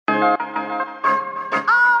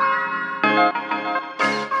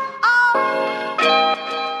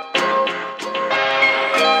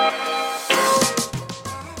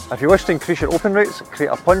If you wish to increase your open rates, create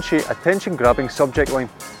a punchy, attention-grabbing subject line.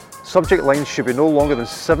 Subject lines should be no longer than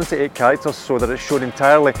 7 to 8 characters so that it's shown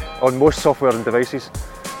entirely on most software and devices.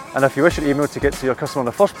 And if you wish your email to get to your customer in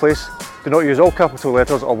the first place, do not use all capital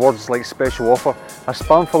letters or words like special offer, as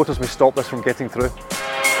spam filters may stop this from getting through.